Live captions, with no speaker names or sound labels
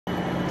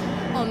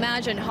Well,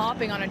 imagine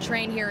hopping on a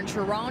train here in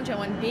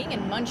Toronto and being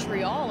in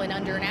Montreal in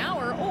under an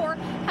hour, or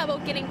how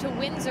about getting to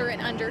Windsor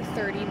in under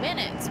 30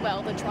 minutes?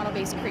 Well, the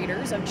Toronto-based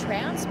creators of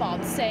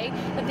TransPod say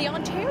that the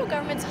Ontario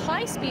government's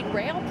high-speed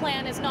rail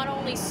plan is not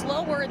only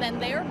slower than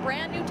their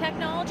brand new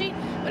technology,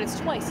 but it's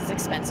twice as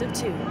expensive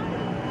too.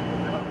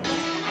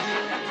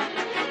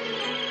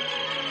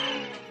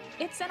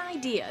 It's an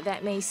idea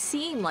that may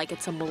seem like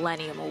it's a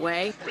millennium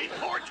away.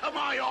 Report to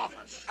my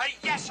office.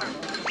 Yes, sir.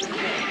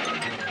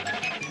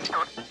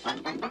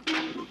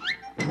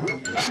 In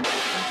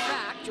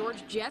fact,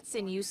 George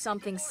Jetson used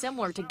something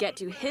similar to get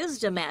to his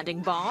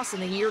demanding boss in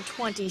the year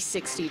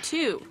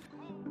 2062.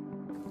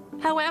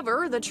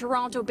 However, the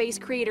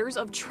Toronto-based creators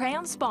of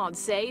TransPod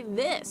say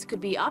this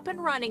could be up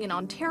and running in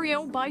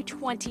Ontario by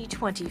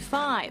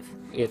 2025.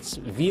 It's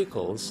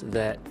vehicles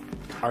that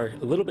are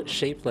a little bit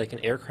shaped like an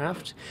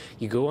aircraft.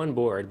 You go on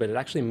board, but it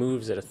actually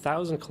moves at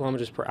 1,000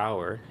 kilometers per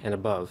hour and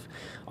above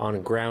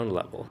on ground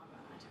level.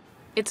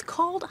 It's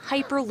called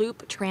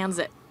Hyperloop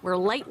Transit, where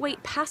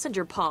lightweight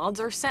passenger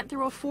pods are sent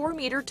through a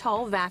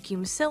 4-meter-tall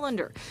vacuum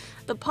cylinder.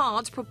 The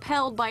pods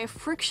propelled by a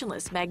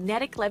frictionless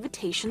magnetic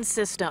levitation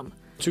system.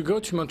 To go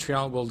to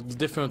Montreal, well,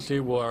 definitely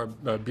we're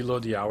below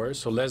the hour,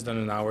 so less than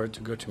an hour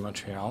to go to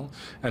Montreal.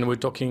 And we're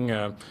talking,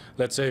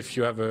 let's say if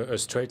you have a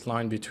straight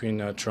line between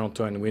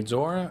Toronto and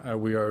Windsor,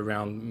 we are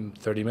around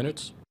 30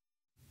 minutes.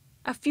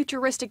 A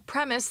futuristic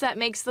premise that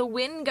makes the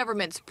Wynne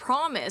government's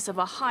promise of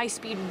a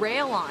high-speed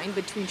rail line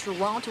between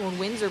Toronto and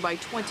Windsor by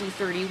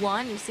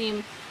 2031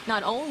 seem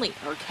not only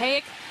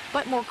archaic,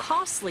 but more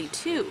costly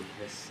too.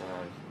 This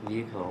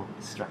vehicle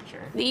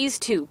structure. These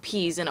two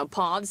peas in a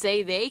pod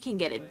say they can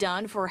get it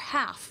done for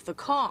half the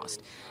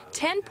cost.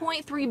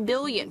 $10.3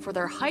 billion for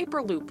their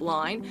Hyperloop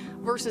line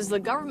versus the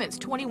government's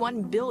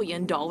 $21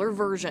 billion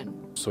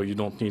version. So you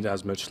don't need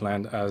as much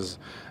land as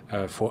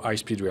for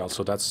high-speed rail,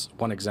 so that's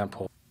one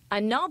example.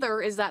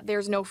 Another is that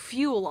there's no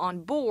fuel on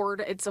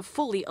board. It's a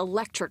fully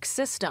electric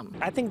system.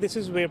 I think this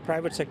is where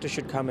private sector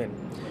should come in.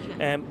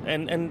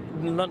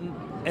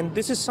 And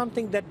this is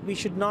something that we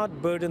should not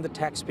burden the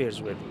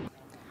taxpayers with.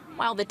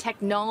 While the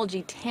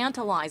technology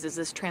tantalizes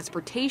this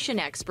transportation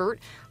expert,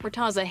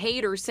 Murtaza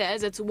Haider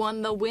says it's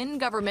one the Wynne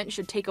government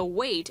should take a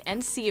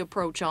wait-and-see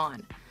approach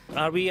on.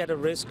 Are we at a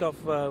risk of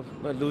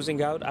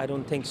losing out? I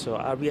don't think so.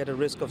 Are we at a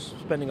risk of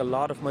spending a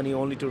lot of money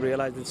only to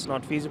realize it's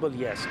not feasible?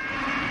 Yes.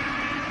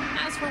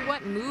 As for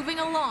what moving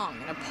along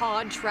in a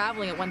pod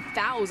traveling at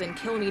 1,000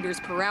 kilometers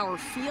per hour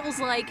feels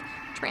like,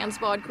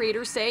 TransPod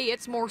creators say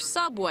it's more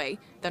subway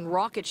than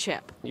rocket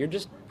ship. You're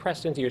just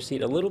pressed into your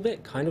seat a little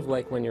bit, kind of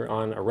like when you're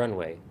on a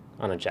runway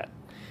on a jet.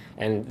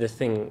 And the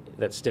thing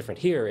that's different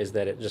here is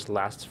that it just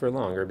lasts for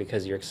longer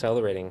because you're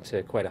accelerating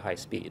to quite a high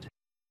speed.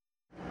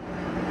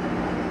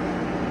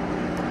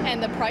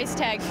 And the price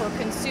tag for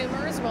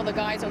consumers, well, the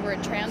guys over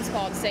at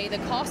TransPod say the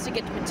cost to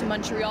get to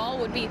Montreal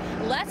would be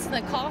less than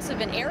the cost of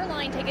an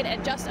airline ticket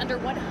at just under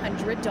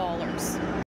 $100.